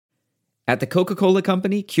At the Coca-Cola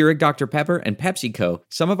Company, Keurig Dr. Pepper, and PepsiCo,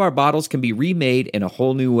 some of our bottles can be remade in a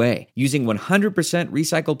whole new way, using 100%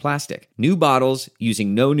 recycled plastic. New bottles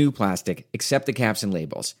using no new plastic, except the caps and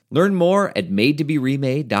labels. Learn more at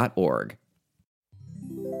madetoberemade.org.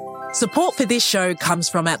 Support for this show comes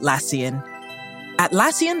from Atlassian.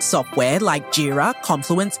 Atlassian software like Jira,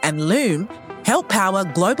 Confluence, and Loom help power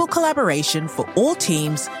global collaboration for all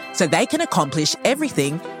teams so they can accomplish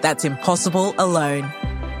everything that's impossible alone.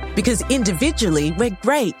 Because individually, we're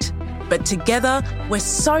great, but together, we're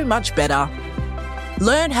so much better.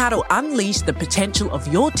 Learn how to unleash the potential of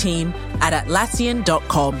your team at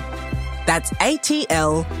Atlassian.com. That's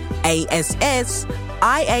Atlassian.com.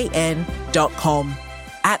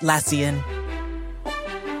 Atlassian.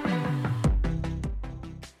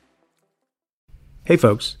 Hey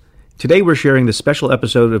folks, today we're sharing the special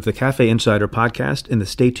episode of the Cafe Insider podcast in the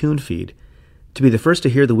Stay Tuned feed. To be the first to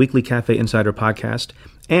hear the weekly Cafe Insider podcast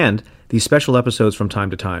and these special episodes from time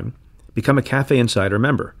to time, become a Cafe Insider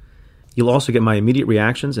member. You'll also get my immediate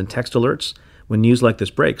reactions and text alerts when news like this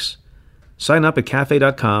breaks. Sign up at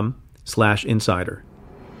cafe.com/insider.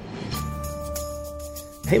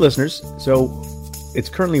 Hey listeners, so it's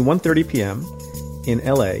currently 1:30 p.m. in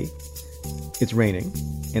LA. It's raining,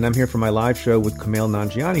 and I'm here for my live show with Kumail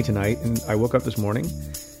Nanjiani tonight, and I woke up this morning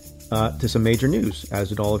to some major news, as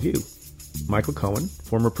did all of you. Michael Cohen,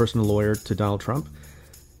 former personal lawyer to Donald Trump,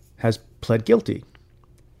 has pled guilty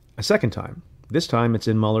a second time. This time it's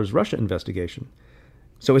in Mueller's Russia investigation.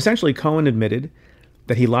 So essentially, Cohen admitted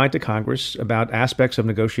that he lied to Congress about aspects of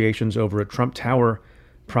negotiations over a Trump Tower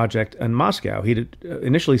project in Moscow. He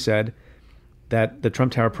initially said that the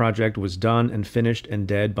Trump Tower project was done and finished and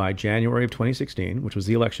dead by January of 2016, which was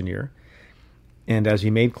the election year. And as he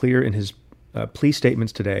made clear in his plea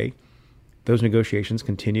statements today, those negotiations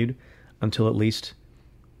continued until at least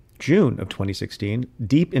June of 2016,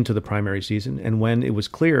 deep into the primary season, and when it was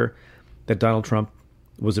clear that Donald Trump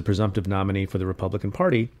was a presumptive nominee for the Republican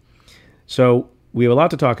Party. So we have a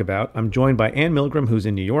lot to talk about. I'm joined by Ann Milgram, who's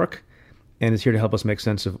in New York, and is here to help us make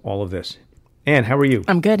sense of all of this. Ann, how are you?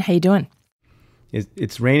 I'm good. How you doing?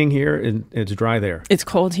 It's raining here and it's dry there. It's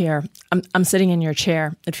cold here. I'm sitting in your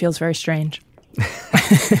chair. It feels very strange.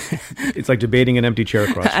 It's like debating an empty chair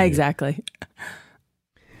across from you. Exactly.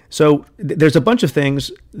 So there's a bunch of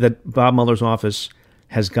things that Bob Mueller's office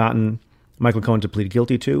has gotten Michael Cohen to plead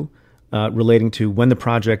guilty to, relating to when the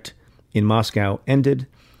project in Moscow ended,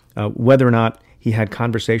 whether or not he had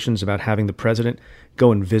conversations about having the president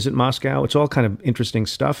go and visit Moscow. It's all kind of interesting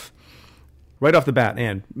stuff. Right off the bat,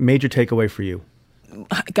 Ann, major takeaway for you.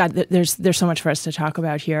 God, there's so much for us to talk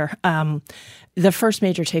about here. The first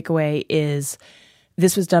major takeaway is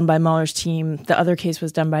this was done by Mueller's team. The other case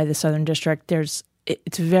was done by the Southern District.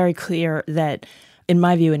 It's very clear that, in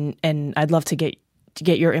my view, and I'd love to get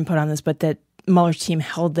your input on this, but that Mueller's team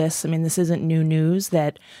held this. I mean, this isn't new news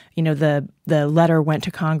that, the letter went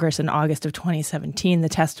to Congress in August of 2017. The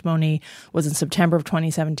testimony was in September of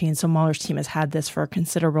 2017. So Mueller's team has had this for a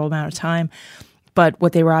considerable amount of time. But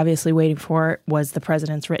what they were obviously waiting for was the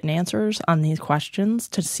president's written answers on these questions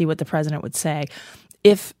to see what the president would say.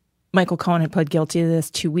 If Michael Cohen had pled guilty to this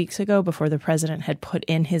 2 weeks ago before the president had put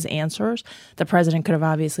in his answers, the president could have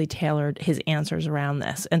obviously tailored his answers around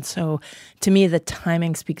this. And so to me, the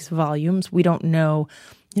timing speaks volumes. We don't know,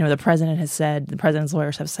 the president's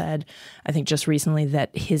lawyers have said, I think just recently,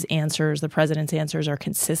 that the president's answers are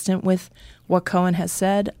consistent with what Cohen has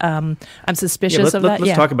said. I'm suspicious of that.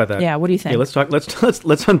 Let's talk about that. Yeah, what do you think? Yeah,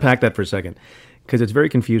 let's unpack that for a second, because it's very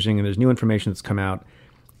confusing and there's new information that's come out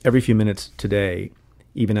every few minutes today,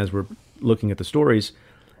 even as we're looking at the stories.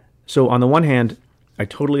 So on the one hand, I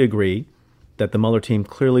totally agree that the Mueller team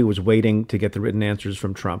clearly was waiting to get the written answers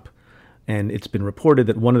from Trump. And it's been reported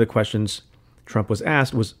that one of the questions Trump was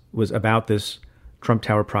asked was about this Trump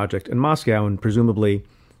Tower project in Moscow, and presumably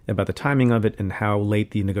about the timing of it and how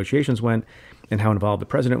late the negotiations went and how involved the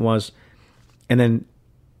president was. And then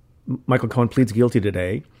Michael Cohen pleads guilty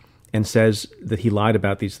today and says that he lied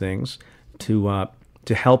about these things to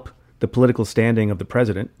help the political standing of the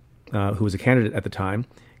president, who was a candidate at the time,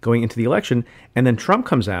 going into the election. And then Trump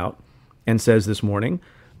comes out and says this morning,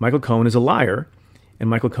 Michael Cohen is a liar and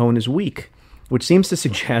Michael Cohen is weak, which seems to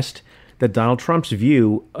suggest that Donald Trump's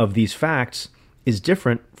view of these facts is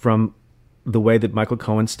different from the way that Michael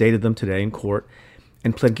Cohen stated them today in court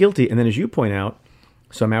and pled guilty. And then, as you point out,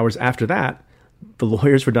 some hours after that, the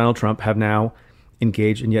lawyers for Donald Trump have now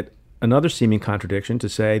engaged in yet another seeming contradiction to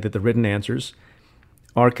say that the written answers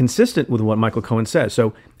are consistent with what Michael Cohen says.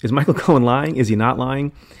 So is Michael Cohen lying? Is he not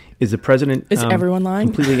lying? Is the president everyone lying?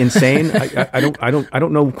 Completely insane? I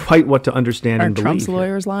don't know quite what to understand and believe. Are Trump's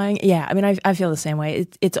lawyers lying? Yeah, I mean, I feel the same way.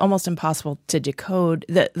 It's almost impossible to decode.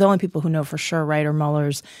 The only people who know for sure, right, are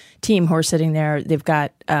Mueller's team who are sitting there. They've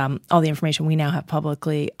got all the information we now have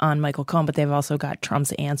publicly on Michael Cohen, but they've also got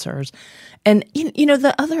Trump's answers. And you know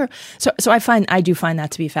the other. So I do find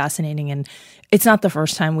that to be fascinating, and it's not the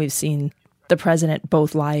first time we've seen the president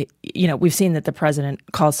both lie. You know, we've seen that the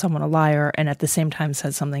president calls someone a liar and at the same time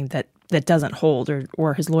says something that doesn't hold,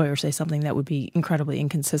 or his lawyer say something that would be incredibly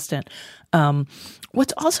inconsistent.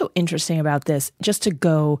 What's also interesting about this, just to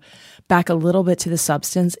go back a little bit to the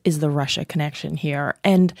substance, is the Russia connection here.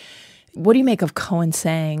 And what do you make of Cohen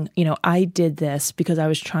saying, you know, I did this because I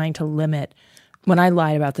was trying to limit, when I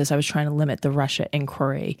lied about this, I was trying to limit the Russia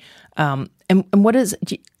inquiry. And what is...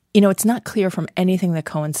 You know, it's not clear from anything that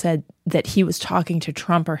Cohen said that he was talking to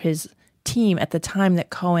Trump or his team at the time that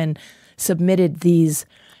Cohen submitted these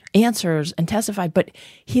answers and testified, but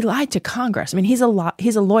he lied to Congress. I mean, he's a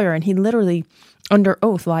lawyer, and he literally, under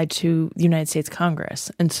oath, lied to the United States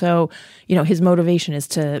Congress. And so, you know, his motivation is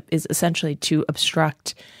essentially to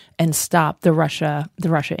obstruct and stop the Russia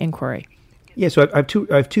inquiry. Yeah, so I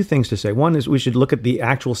have two things to say. One is we should look at the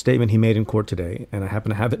actual statement he made in court today, and I happen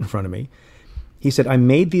to have it in front of me. He said, I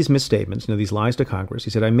made these misstatements, you know, these lies to Congress. He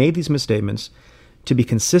said, I made these misstatements to be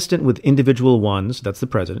consistent with individual ones, that's the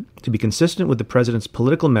president, to be consistent with the president's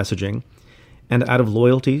political messaging and out of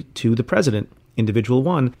loyalty to the president, individual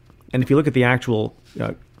one. And if you look at the actual,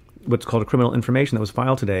 what's called a criminal information that was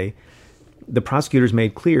filed today, the prosecutors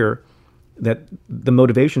made clear that the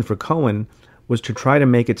motivation for Cohen was to try to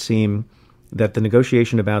make it seem that the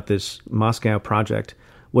negotiation about this Moscow project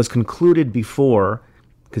was concluded before,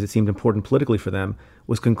 because it seemed important politically for them,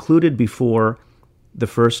 was concluded before the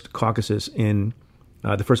first caucus in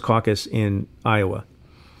Iowa,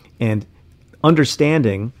 and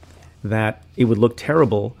understanding that it would look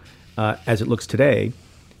terrible as it looks today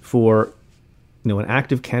for, you know, an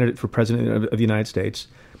active candidate for president of the United States,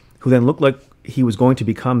 who then looked like he was going to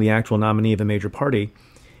become the actual nominee of a major party,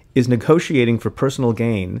 is negotiating for personal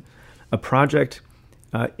gain a project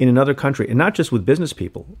in another country, and not just with business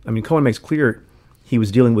people. I mean, Cohen makes clear he was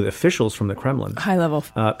dealing with officials from the Kremlin. High-level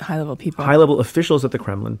people. High-level officials at the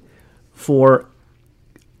Kremlin for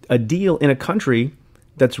a deal in a country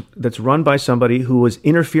that's run by somebody who was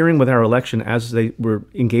interfering with our election as they were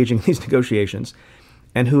engaging in these negotiations,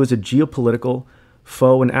 and who is a geopolitical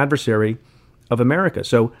foe and adversary of America.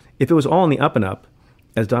 So if it was all in the up and up,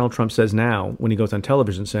 as Donald Trump says now when he goes on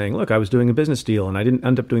television saying, look, I was doing a business deal and I didn't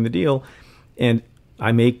end up doing the deal, and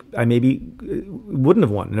I maybe wouldn't have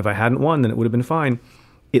won. And if I hadn't won, then it would have been fine.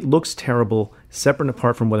 It looks terrible, separate and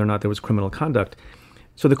apart from whether or not there was criminal conduct.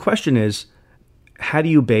 So the question is, how do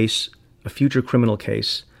you base a future criminal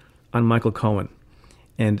case on Michael Cohen,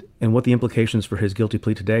 and what the implications for his guilty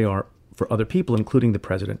plea today are for other people, including the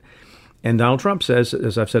president? And Donald Trump says,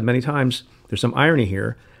 as I've said many times, there's some irony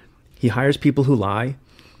here. He hires people who lie.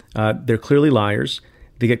 They're clearly liars.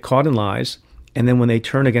 They get caught in lies. And then when they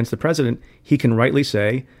turn against the president, he can rightly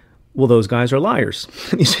say, well, those guys are liars.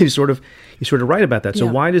 He's sort of right about that. So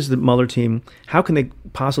why does the Mueller team, how can they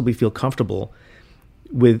possibly feel comfortable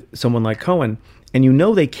with someone like Cohen? And you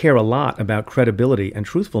know they care a lot about credibility and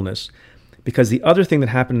truthfulness, because the other thing that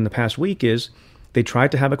happened in the past week is they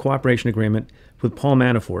tried to have a cooperation agreement with Paul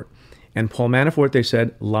Manafort. And Paul Manafort, they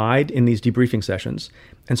said, lied in these debriefing sessions.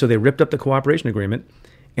 And so they ripped up the cooperation agreement,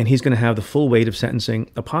 and he's going to have the full weight of sentencing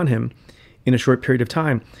upon him in a short period of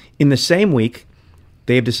time. In the same week,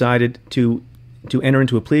 they have decided to enter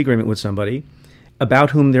into a plea agreement with somebody about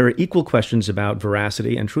whom there are equal questions about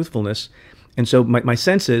veracity and truthfulness. And so my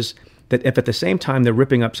sense is that if at the same time they're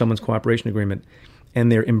ripping up someone's cooperation agreement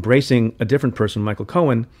and they're embracing a different person, Michael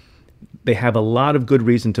Cohen, they have a lot of good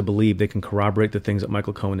reason to believe they can corroborate the things that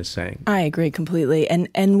Michael Cohen is saying. I agree completely.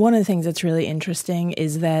 And one of the things that's really interesting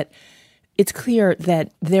is that it's clear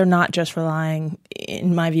that they're not just relying,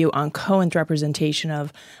 in my view, on Cohen's representation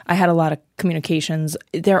of, I had a lot of communications.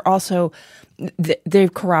 They're also,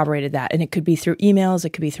 they've corroborated that. And it could be through emails.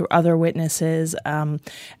 It could be through other witnesses.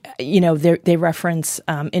 They reference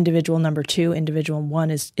individual number 2. Individual 1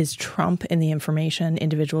 is Trump in the information.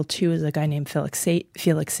 Individual 2 is a guy named Felix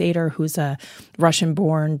Sater, who's a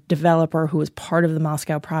Russian-born developer who was part of the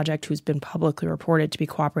Moscow project, who's been publicly reported to be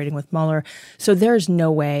cooperating with Mueller. So there's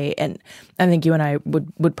no way, and I think you and I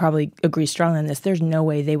would probably agree strongly on this, there's no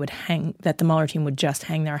way that the Mueller team would just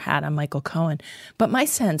hang their hat on Michael Cohen. But my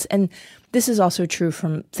sense, and this is also true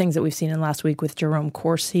from things that we've seen in last week with Jerome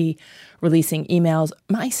Corsi releasing emails.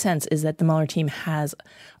 My sense is that the Mueller team has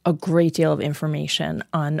a great deal of information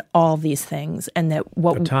on all these things, and that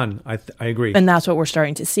a ton. I agree. And that's what we're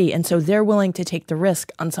starting to see. And so they're willing to take the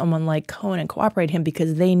risk on someone like Cohen and cooperate him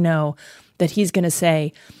because they know that he's going to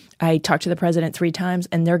say, I talked to the president 3 times,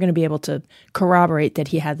 and they're going to be able to corroborate that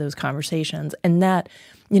he had those conversations. And that,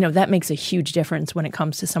 that makes a huge difference when it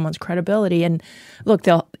comes to someone's credibility. And look,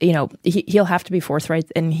 he'll have to be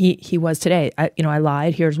forthright, and he was today. I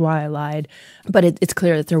lied. Here's why I lied. But it's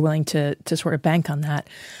clear that they're willing to sort of bank on that.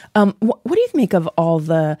 What do you make of all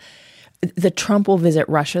the Trump will visit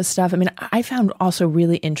Russia stuff? I mean, I found also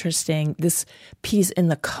really interesting this piece in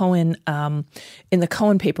the Cohen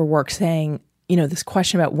paperwork saying, this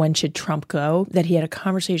question about when should Trump go, that he had a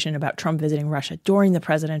conversation about Trump visiting Russia during the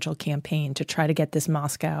presidential campaign to try to get this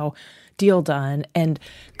Moscow deal done. And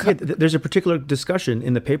there's a particular discussion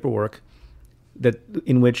in the paperwork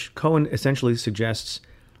in which Cohen essentially suggests,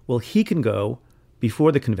 well, he can go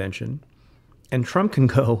before the convention and Trump can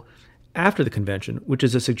go after the convention, which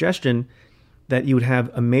is a suggestion that you would have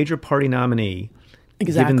a major party nominee,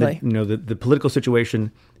 exactly, given the political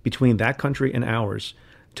situation between that country and ours,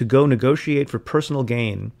 to go negotiate for personal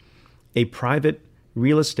gain a private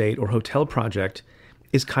real estate or hotel project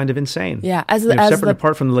is kind of insane. Yeah, separate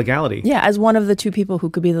apart from the legality. Yeah, as one of the 2 people who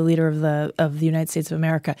could be the leader of the United States of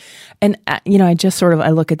America. And I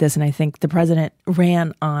look at this and I think the president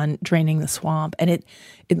ran on draining the swamp, and it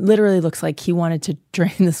literally looks like he wanted to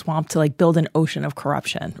drain the swamp to build an ocean of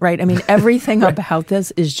corruption, right? I mean, everything about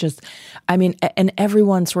this is just, and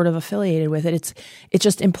everyone sort of affiliated with it. It's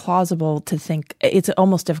just implausible to think. It's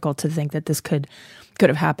almost difficult to think that this could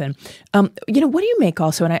have happened. What do you make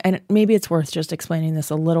also, and maybe it's worth just explaining this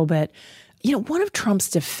a little bit. One of Trump's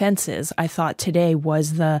defenses, I thought today,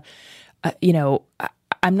 was I'm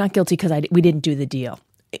not guilty because we didn't do the deal.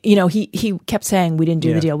 He kept saying we didn't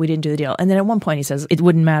do the deal, we didn't do the deal, and then at one point he says it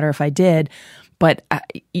wouldn't matter if I did. But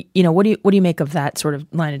what do you make of that sort of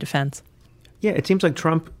line of defense? Yeah, it seems like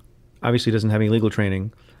Trump obviously doesn't have any legal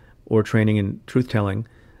training or training in truth telling,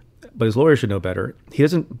 but his lawyer should know better. He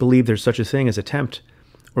doesn't believe there's such a thing as attempt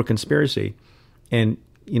or conspiracy, and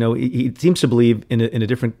he seems to believe in a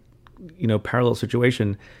different parallel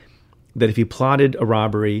situation, that if he plotted a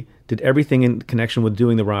robbery, did everything in connection with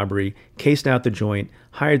doing the robbery, cased out the joint,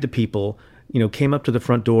 hired the people, came up to the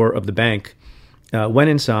front door of the bank, went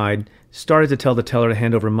inside, started to tell the teller to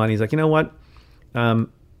hand over money. He's like, you know what?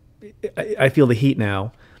 I feel the heat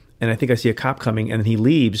now, and I think I see a cop coming, and then he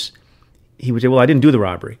leaves. He would say, well, I didn't do the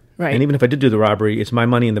robbery. Right. And even if I did do the robbery, it's my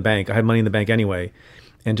money in the bank. I had money in the bank anyway.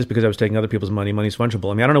 And just because I was taking other people's money's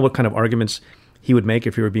fungible. I don't know what kind of arguments he would make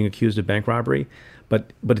if he were being accused of bank robbery,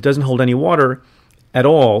 but it doesn't hold any water at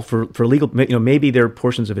all for legal. Maybe there are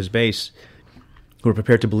portions of his base who are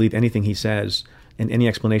prepared to believe anything he says and any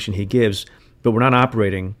explanation he gives, but we're not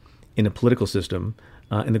operating in a political system,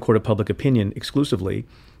 in the court of public opinion exclusively.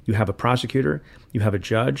 You have a prosecutor, you have a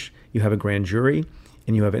judge, you have a grand jury,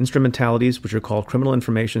 and you have instrumentalities, which are called criminal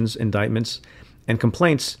informations, indictments, and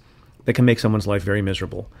complaints that can make someone's life very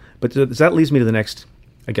miserable. But that leads me to the next,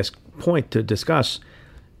 point to discuss.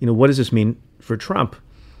 What does this mean for Trump?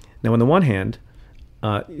 Now, on the one hand,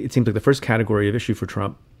 it seems like the first category of issue for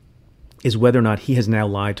Trump is whether or not he has now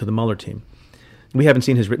lied to the Mueller team. We haven't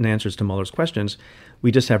seen his written answers to Mueller's questions.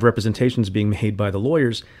 We just have representations being made by the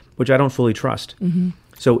lawyers, which I don't fully trust. Mm-hmm.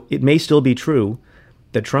 So it may still be true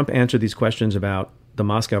that Trump answered these questions about the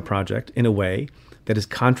Moscow project in a way that is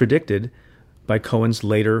contradicted by Cohen's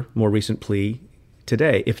later, more recent plea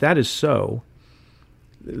today. If that is so,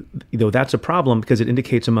 that's a problem because it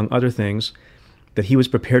indicates, among other things, that he was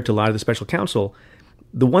prepared to lie to the special counsel.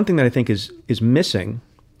 The one thing that I think is missing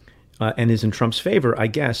and is in Trump's favor, I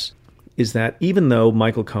guess, is that even though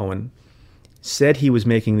Michael Cohen said he was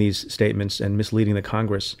making these statements and misleading the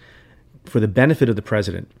Congress for the benefit of the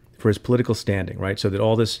president, for his political standing, right? So that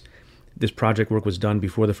all this project work was done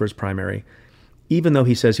before the first primary. Even though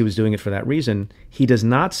he says he was doing it for that reason, he does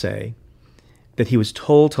not say that he was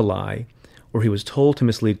told to lie or he was told to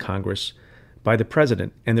mislead Congress by the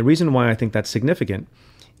president. And the reason why I think that's significant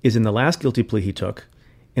is in the last guilty plea he took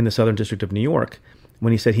in the Southern District of New York,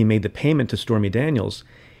 when he said he made the payment to Stormy Daniels,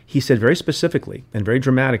 he said very specifically and very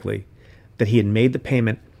dramatically that he had made the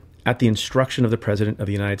payment at the instruction of the President of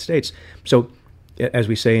the United States. So, as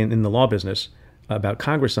we say in the law business about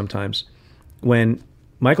Congress sometimes, when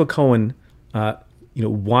Michael Cohen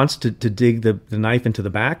wants to dig the knife into the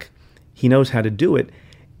back, he knows how to do it,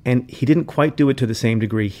 and he didn't quite do it to the same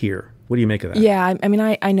degree here. What do you make of that? Yeah, I mean,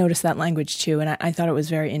 I noticed that language too, and I thought it was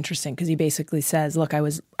very interesting because he basically says, look, I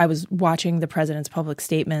was watching the president's public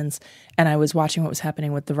statements, and I was watching what was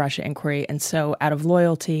happening with the Russia inquiry, and so out of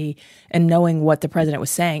loyalty and knowing what the president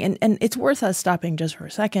was saying, and it's worth us stopping just for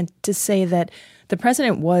a second to say that the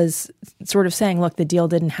president was sort of saying, look, the deal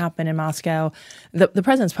didn't happen in Moscow. The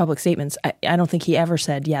president's public statements, I don't think he ever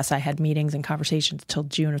said, yes, I had meetings and conversations until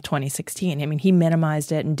June of 2016. I mean, he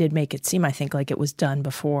minimized it and did make it seem, I think, like it was done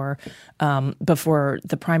before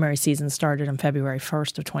the primary season started on February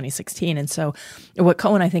 1st of 2016. And so what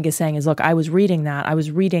Cohen, I think, is saying is, look, I was reading that. I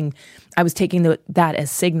was taking that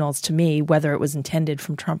as signals to me, whether it was intended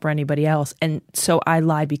from Trump or anybody else. And so I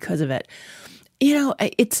lied because of it. You know,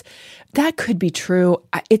 that could be true.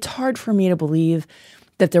 It's hard for me to believe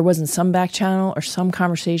that there wasn't some back channel or some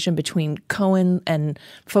conversation between Cohen and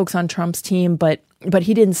folks on Trump's team, but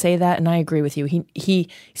he didn't say that, and I agree with you. He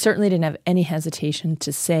certainly didn't have any hesitation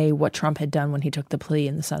to say what Trump had done when he took the plea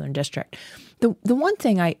in the Southern District. The one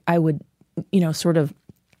thing I would, sort of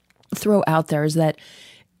throw out there is that,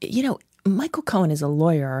 Michael Cohen is a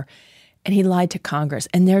lawyer, and he lied to Congress,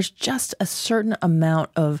 and there's just a certain amount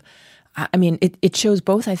of, I mean, it shows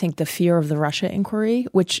both, I think, the fear of the Russia inquiry,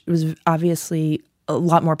 which was obviously a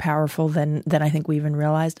lot more powerful than I think we even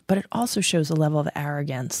realized, but it also shows a level of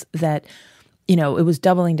arrogance that, it was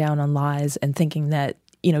doubling down on lies and thinking that,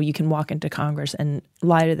 you can walk into Congress and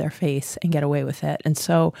lie to their face and get away with it. And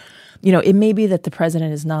so, it may be that the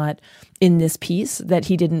president is not in this piece, that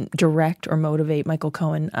he didn't direct or motivate Michael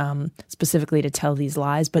Cohen specifically to tell these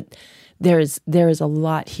lies, but there is a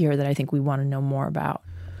lot here that I think we want to know more about.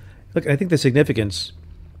 Look, I think the significance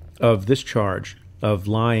of this charge of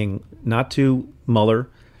lying not to Mueller,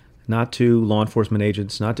 not to law enforcement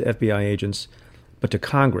agents, not to FBI agents, but to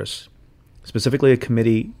Congress, specifically a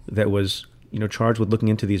committee that was, charged with looking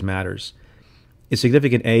into these matters, is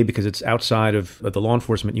significant, A, because it's outside of the law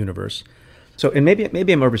enforcement universe. So, and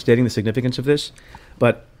maybe I'm overstating the significance of this,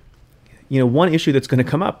 but, one issue that's going to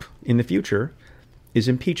come up in the future is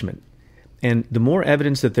impeachment. And the more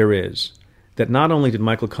evidence that there is that not only did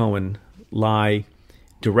Michael Cohen lie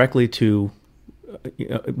directly to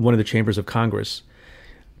one of the chambers of Congress,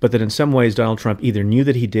 but that in some ways Donald Trump either knew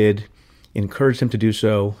that he did, encouraged him to do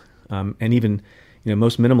so, and even,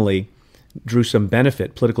 most minimally drew some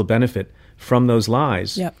political benefit from those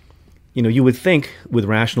lies. Yep. You would think with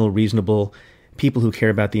rational, reasonable people who care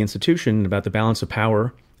about the institution, about the balance of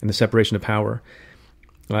power and the separation of power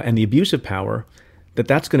and the abuse of power,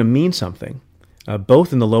 that's going to mean something.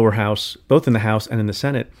 Both in the lower house, both in the House and in the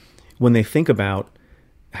Senate, when they think about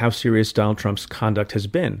how serious Donald Trump's conduct has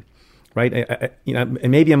been, right?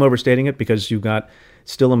 And maybe I'm overstating it because you've got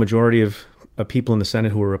still a majority of people in the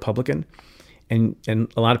Senate who are Republican, and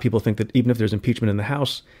a lot of people think that even if there's impeachment in the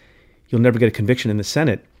House, you'll never get a conviction in the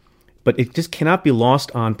Senate. But it just cannot be lost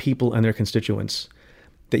on people and their constituents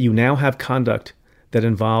that you now have conduct that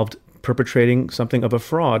involved perpetrating something of a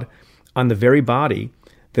fraud on the very body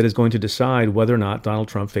that is going to decide whether or not Donald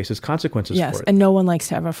Trump faces consequences for it. Yes, and no one likes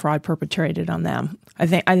to have a fraud perpetrated on them. I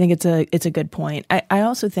think it's a good point. I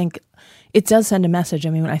also think it does send a message. I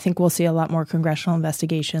mean, I think we'll see a lot more congressional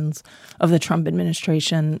investigations of the Trump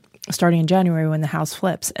administration starting in January when the House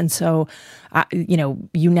flips. And so,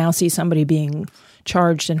 you now see somebody being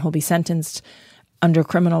charged and who'll be sentenced under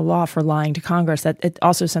criminal law for lying to Congress. That it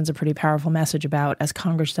also sends a pretty powerful message about, as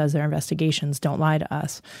Congress does their investigations, don't lie to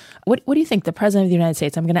us. What do you think the President of the United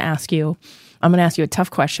States, I'm going to ask you a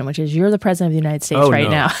tough question, which is, you're the President of the United States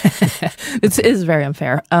now. It is very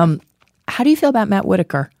unfair. How do you feel about Matt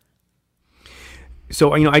Whitaker?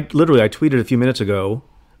 So, I tweeted a few minutes ago,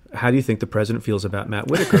 how do you think the president feels about Matt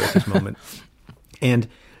Whitaker at this moment? And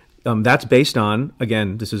that's based on,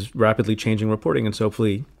 again, this is rapidly changing reporting, and so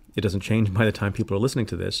hopefully it doesn't change by the time people are listening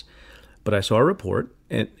to this. But I saw a report,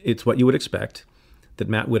 and it's what you would expect, that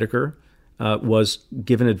Matt Whitaker was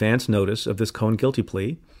given advance notice of this Cohen guilty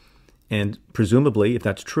plea. And presumably, if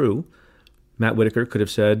that's true, Matt Whitaker could have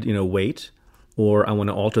said, wait, or I want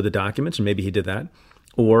to alter the documents, and maybe he did that,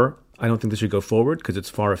 or I don't think this should go forward because it's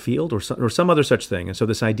far afield, or some other such thing. And so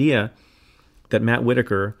this idea that Matt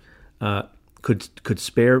Whitaker could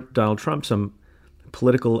spare Donald Trump some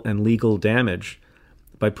political and legal damage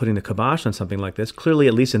by putting the kibosh on something like this, clearly,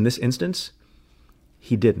 at least in this instance,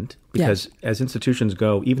 he didn't. Because as institutions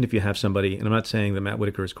go, even if you have somebody, and I'm not saying that Matt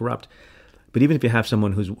Whitaker is corrupt, but even if you have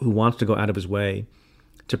someone who wants to go out of his way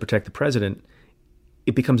to protect the president,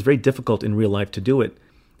 it becomes very difficult in real life to do it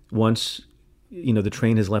once the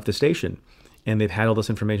train has left the station and they've had all this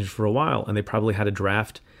information for a while, and they probably had a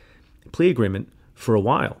draft plea agreement for a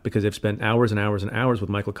while because they've spent hours and hours and hours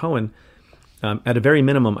with Michael Cohen. At a very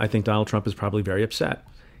minimum, I think Donald Trump is probably very upset.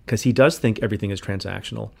 because he does think everything is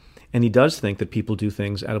transactional. And he does think that people do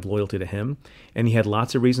things out of loyalty to him. And he had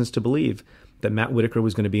lots of reasons to believe that Matt Whitaker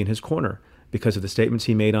was going to be in his corner because of the statements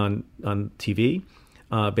he made on TV,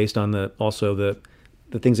 based on the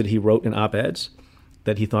things that he wrote in op-eds,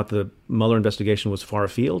 that he thought the Mueller investigation was far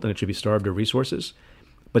afield and it should be starved of resources.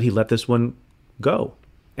 But he let this one go.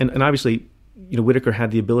 And obviously, Whitaker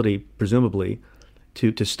had the ability, presumably,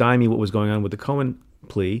 to stymie what was going on with the Cohen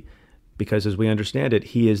plea, because as we understand it,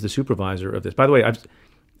 he is the supervisor of this. By the way,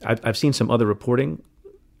 I've seen some other reporting.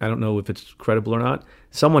 I don't know if it's credible or not.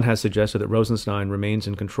 Someone has suggested that Rosenstein remains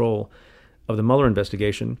in control of the Mueller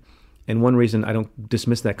investigation. And one reason I don't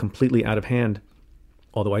dismiss that completely out of hand,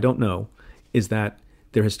 although I don't know, is that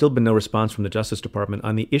there has still been no response from the Justice Department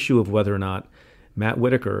on the issue of whether or not Matt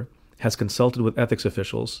Whitaker has consulted with ethics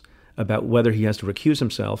officials about whether he has to recuse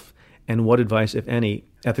himself and what advice, if any,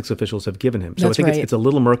 ethics officials have given him. So That's I think right. it's a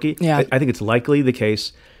little murky. Yeah. I think it's likely the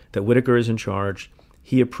case that Whitaker is in charge.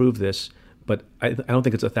 He approved this, but I don't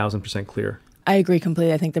think it's 1,000% clear. I agree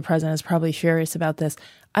completely. I think the president is probably furious about this.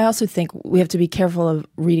 I also think we have to be careful of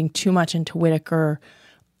reading too much into Whitaker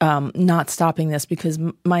not stopping this, because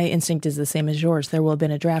my instinct is the same as yours. There will have been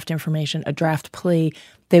a draft information, a draft plea.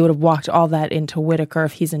 They would have walked all that into Whitaker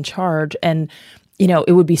if he's in charge. And,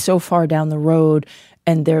 it would be so far down the road.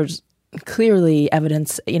 And there's clearly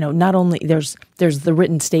evidence, not only there's the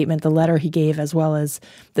written statement, the letter he gave, as well as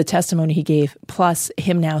the testimony he gave, plus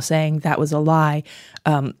him now saying that was a lie.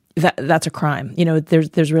 That's a crime.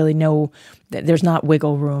 There's really there's not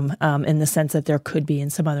wiggle room in the sense that there could be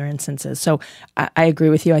in some other instances. So I agree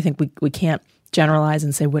with you. I think we can't generalize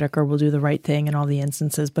and say Whitaker will do the right thing in all the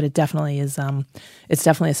instances, but it definitely is. It's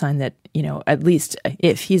definitely a sign that at least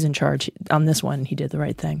if he's in charge on this one, he did the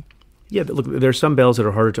right thing. Yeah, but look, there are some bells that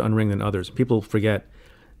are harder to unring than others. People forget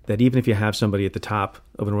that even if you have somebody at the top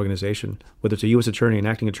of an organization, whether it's a U.S. attorney, an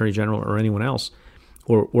acting attorney general, or anyone else,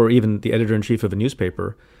 or even the editor-in-chief of a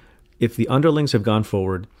newspaper, if the underlings have gone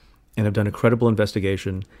forward and have done a credible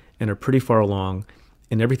investigation and are pretty far along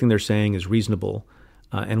and everything they're saying is reasonable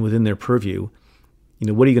and within their purview,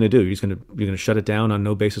 what are you going to do? You're going to shut it down on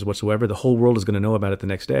no basis whatsoever? The whole world is going to know about it the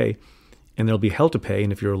next day, and there'll be hell to pay.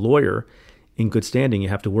 And if you're a lawyer in good standing, you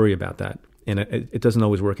have to worry about that. And it doesn't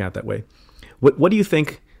always work out that way. What do you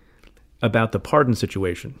think about the pardon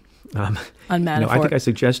situation? On Manafort? I think I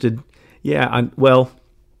suggested,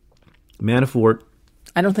 Manafort.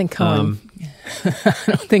 I don't think Cohen. I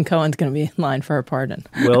don't think Cohen's going to be in line for a pardon.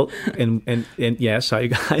 Well, and yes, I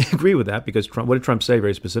agree with that, because Trump. What did Trump say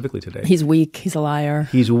very specifically today? He's weak. He's a liar.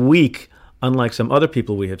 He's weak, unlike some other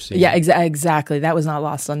people we have seen. Yeah, exactly. That was not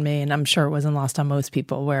lost on me, and I'm sure it wasn't lost on most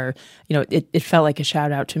people. Where it felt like a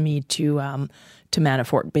shout out to me to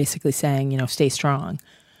Manafort, basically saying stay strong.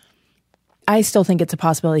 I still think it's a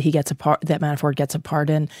possibility that Manafort gets a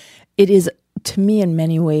pardon. It is, to me, in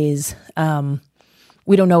many ways.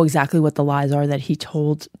 We don't know exactly what the lies are that he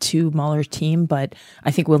told to Mueller's team, but I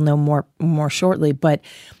think we'll know more shortly. But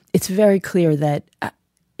it's very clear that,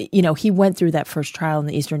 he went through that first trial in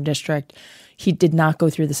the Eastern District. He did not go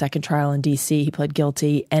through the second trial in D.C. He pled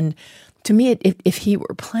guilty. And to me, if he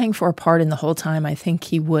were playing for a pardon the whole time, I think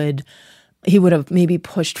he would have maybe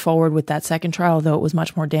pushed forward with that second trial, though it was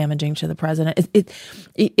much more damaging to the president.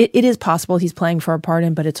 It is possible he's playing for a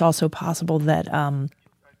pardon, but it's also possible that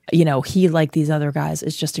he, like these other guys,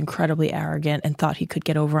 is just incredibly arrogant and thought he could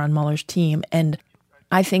get over on Mueller's team. And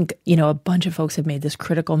I think, a bunch of folks have made this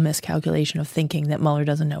critical miscalculation of thinking that Mueller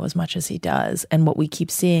doesn't know as much as he does. And what we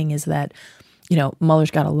keep seeing is that,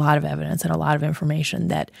 Mueller's got a lot of evidence and a lot of information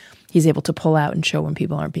that he's able to pull out and show when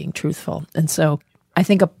people aren't being truthful. And so I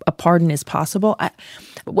think a pardon is possible.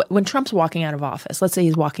 When Trump's walking out of office, let's say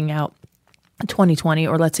he's walking out 2020,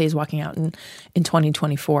 or let's say he's walking out in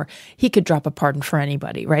 2024, he could drop a pardon for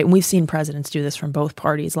anybody, right? And we've seen presidents do this from both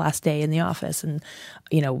parties last day in the office. And,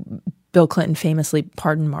 Bill Clinton famously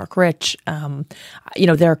pardoned Mark Rich. There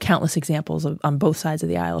are countless examples on both sides of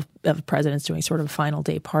the aisle of presidents doing sort of final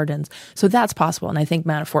day pardons. So that's possible. And I think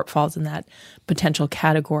Manafort falls in that potential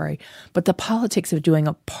category. But the politics of doing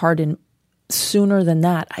a pardon sooner than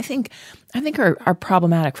that, I think are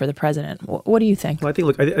problematic for the president. What do you think? Well, I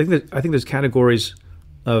think there's categories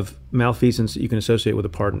of malfeasance that you can associate with a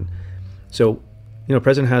pardon. So, the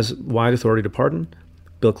president has wide authority to pardon.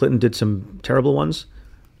 Bill Clinton did some terrible ones.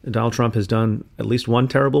 Donald Trump has done at least one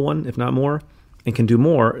terrible one, if not more, and can do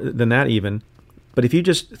more than that even. But if you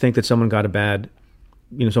just think that someone got a bad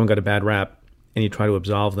rap, and you try to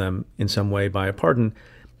absolve them in some way by a pardon,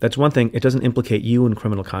 that's one thing. It doesn't implicate you in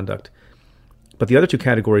criminal conduct. But the other two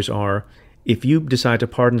categories are, if you decide to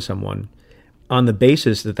pardon someone on the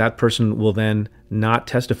basis that that person will then not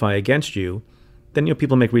testify against you, then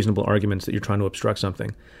people make reasonable arguments that you're trying to obstruct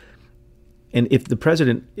something. And if the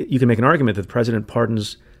president, you can make an argument that the president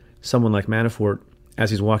pardons someone like Manafort as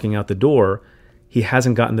he's walking out the door, he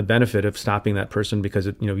hasn't gotten the benefit of stopping that person because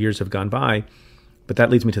years have gone by. But that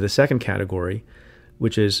leads me to the second category,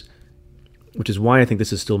 which is why I think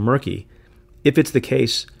this is still murky. If it's the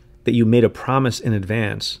case that you made a promise in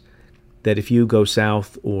advance that if you go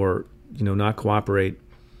south or not cooperate,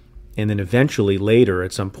 and then eventually later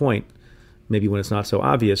at some point, maybe when it's not so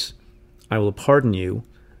obvious, I will pardon you,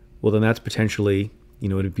 well, then that's potentially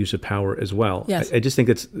an abuse of power as well. Yes. I just think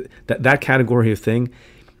it's that category of thing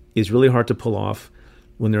is really hard to pull off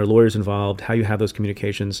when there are lawyers involved, how you have those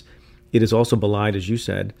communications. It is also belied, as you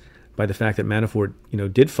said, by the fact that Manafort,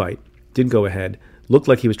 did fight, did go ahead, looked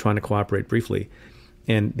like he was trying to cooperate briefly.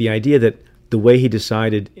 And the idea that the way he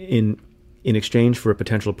decided in exchange for a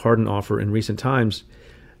potential pardon offer in recent times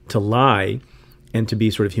to lie and to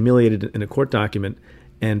be sort of humiliated in a court document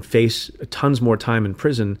and face tons more time in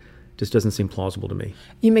prison just doesn't seem plausible to me.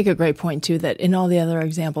 You make a great point, too, that in all the other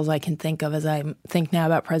examples I can think of as I think now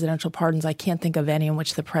about presidential pardons, I can't think of any in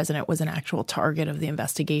which the president was an actual target of the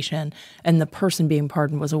investigation and the person being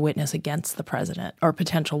pardoned was a witness against the president or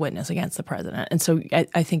potential witness against the president. And so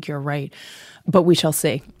I think you're right, but we shall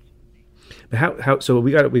see. But so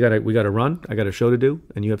we got to run. I got a show to do,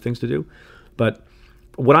 and you have things to do. But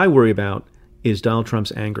what I worry about is Donald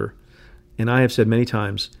Trump's anger. And I have said many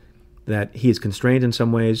times that he is constrained in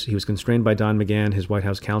some ways. He was constrained by Don McGahn, his White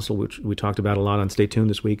House counsel, which we talked about a lot on Stay Tuned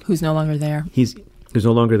this week. Who's no longer there. Who's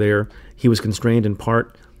no longer there. He was constrained in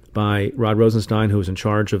part by Rod Rosenstein, who was in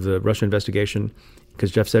charge of the Russia investigation,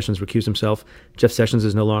 because Jeff Sessions recused himself. Jeff Sessions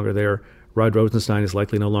is no longer there. Rod Rosenstein is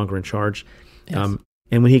likely no longer in charge. Yes.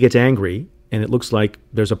 And when he gets angry, and it looks like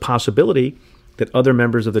there's a possibility that other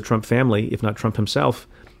members of the Trump family, if not Trump himself,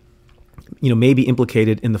 may be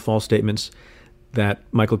implicated in the false statements that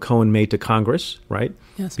Michael Cohen made to Congress, right?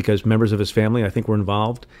 Yes. Because members of his family, I think, were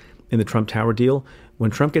involved in the Trump Tower deal.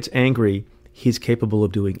 When Trump gets angry, he's capable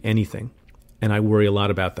of doing anything. And I worry a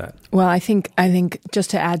lot about that. Well, I think just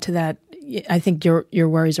to add to that, I think your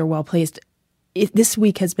worries are well placed. This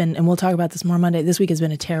week has been, and we'll talk about this more Monday, this week has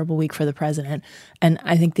been a terrible week for the president. And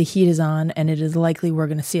I think the heat is on, and it is likely we're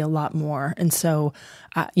going to see a lot more. And so,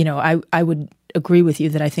 I would agree with you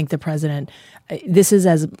that I think the president, this is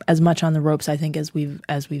as much on the ropes, I think, as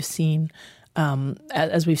we've seen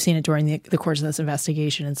it during the course of this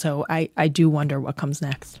investigation. And so I do wonder what comes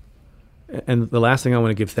next. And the last thing I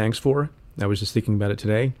want to give thanks for, I was just thinking about it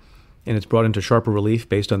today, and it's brought into sharper relief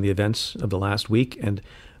based on the events of the last week and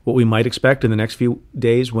what we might expect in the next few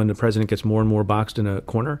days when the president gets more and more boxed in a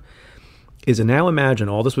corner, is to now imagine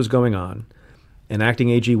all this was going on, and acting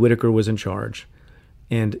AG Whitaker was in charge,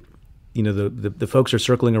 and the folks are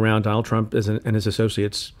circling around Donald Trump and his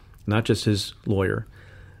associates, not just his lawyer,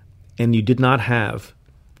 and you did not have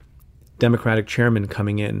Democratic chairmen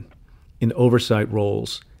coming in oversight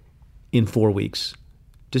roles in 4 weeks.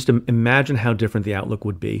 Just imagine how different the outlook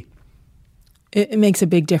would be. It makes a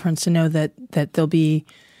big difference to know that there'll be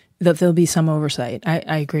some oversight.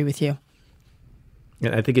 I agree with you.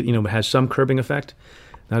 And I think it has some curbing effect,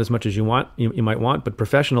 not as much as you might want, but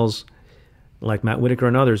professionals like Matt Whitaker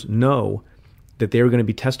and others know that they're going to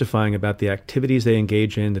be testifying about the activities they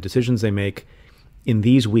engage in, the decisions they make in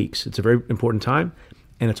these weeks. It's a very important time,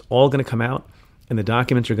 and it's all going to come out, and the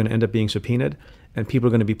documents are going to end up being subpoenaed, and people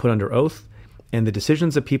are going to be put under oath, and the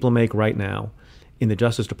decisions that people make right now in the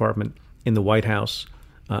Justice Department, in the White House,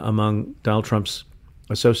 among Donald Trump's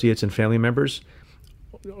associates and family members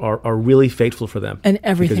are really fateful for them. And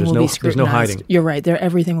everything will be scrutinized. There's no hiding. You're right.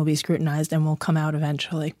 Everything will be scrutinized and will come out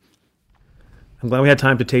eventually. I'm glad we had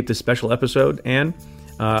time to tape this special episode, and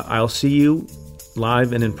I'll see you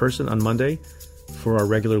live and in person on Monday for our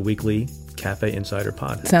regular weekly Cafe Insider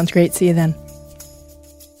pod. Sounds great. See you then.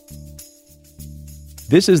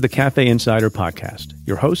 This is the Cafe Insider podcast.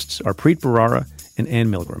 Your hosts are Preet Bharara and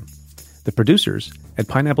Ann Milgram. The producers at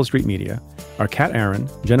Pineapple Street Media are Kat Aaron,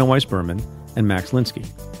 Jenna Weiss-Berman, and Max Linsky.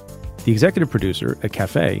 The executive producer at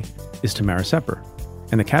Cafe is Tamara Sepper,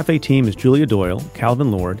 and the Cafe team is Julia Doyle,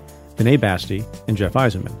 Calvin Lord, Vinay Basti, and Jeff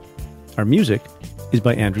Eisenman. Our music is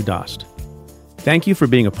by Andrew Dost. Thank you for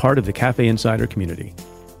being a part of the Cafe Insider community.